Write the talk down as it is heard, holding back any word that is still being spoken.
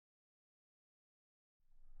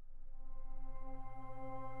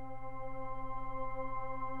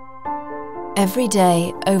Every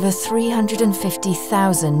day, over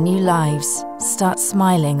 350,000 new lives start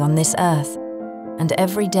smiling on this earth. And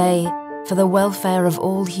every day, for the welfare of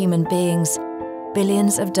all human beings,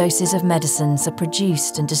 billions of doses of medicines are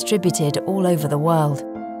produced and distributed all over the world.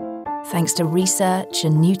 Thanks to research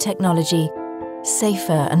and new technology,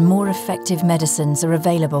 safer and more effective medicines are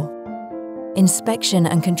available. Inspection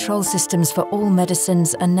and control systems for all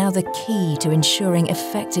medicines are now the key to ensuring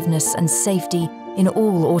effectiveness and safety in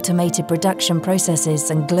all automated production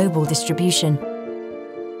processes and global distribution.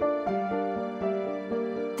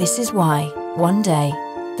 This is why, one day,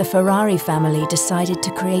 the Ferrari family decided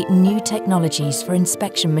to create new technologies for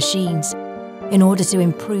inspection machines in order to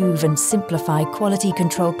improve and simplify quality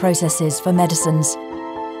control processes for medicines.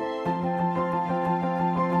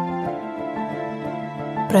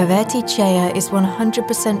 Brevetti CEA is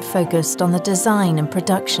 100% focused on the design and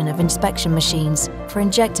production of inspection machines for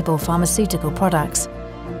injectable pharmaceutical products.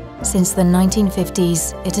 Since the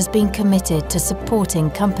 1950s, it has been committed to supporting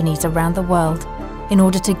companies around the world in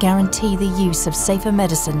order to guarantee the use of safer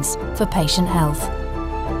medicines for patient health.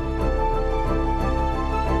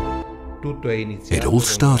 It all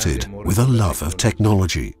started with a love of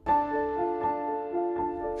technology.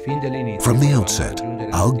 From the outset,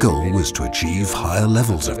 our goal was to achieve higher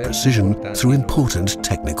levels of precision through important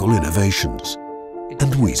technical innovations,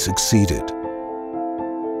 and we succeeded.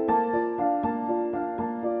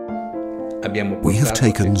 We have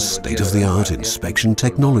taken state-of-the-art inspection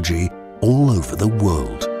technology all over the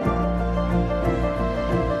world.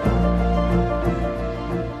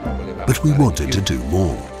 But we wanted to do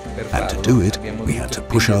more, and to do it, we had to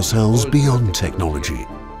push ourselves beyond technology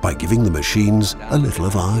by giving the machines a little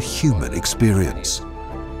of our human experience.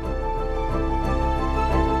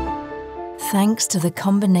 Thanks to the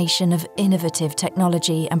combination of innovative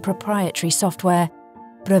technology and proprietary software,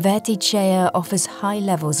 Brevetti CEA offers high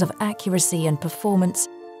levels of accuracy and performance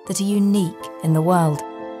that are unique in the world.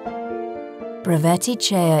 Brevetti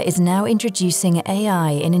CEA is now introducing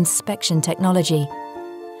AI in inspection technology,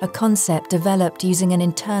 a concept developed using an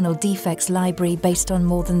internal defects library based on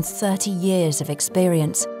more than 30 years of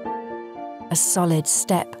experience. A solid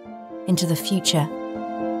step into the future.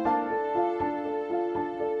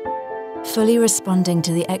 Fully responding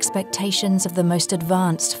to the expectations of the most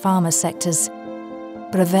advanced pharma sectors,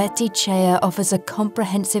 Brevetti CEA offers a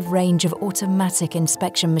comprehensive range of automatic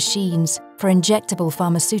inspection machines for injectable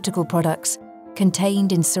pharmaceutical products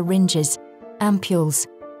contained in syringes, ampules,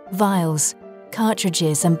 vials,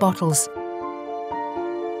 cartridges and bottles.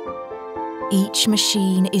 Each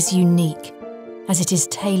machine is unique, as it is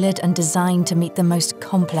tailored and designed to meet the most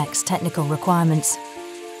complex technical requirements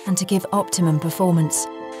and to give optimum performance.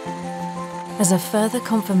 As a further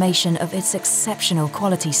confirmation of its exceptional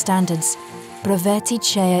quality standards, Brevetti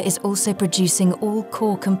CEA is also producing all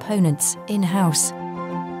core components in-house.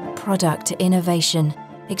 Product innovation,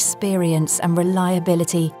 experience and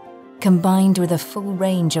reliability, combined with a full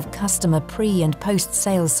range of customer pre- and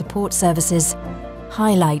post-sales support services,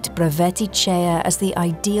 highlight Brevetti CEA as the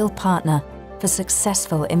ideal partner for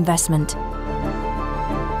successful investment.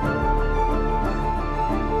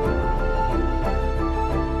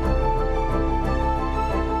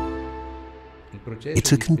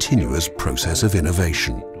 It's a continuous process of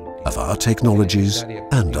innovation, of our technologies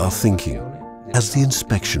and our thinking, as the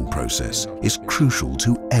inspection process is crucial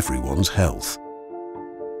to everyone's health.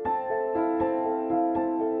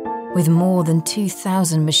 With more than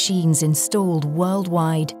 2,000 machines installed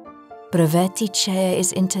worldwide, Brevetti CEA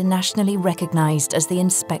is internationally recognized as the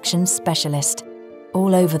inspection specialist.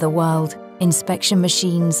 All over the world, inspection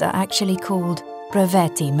machines are actually called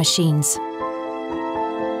Brevetti machines.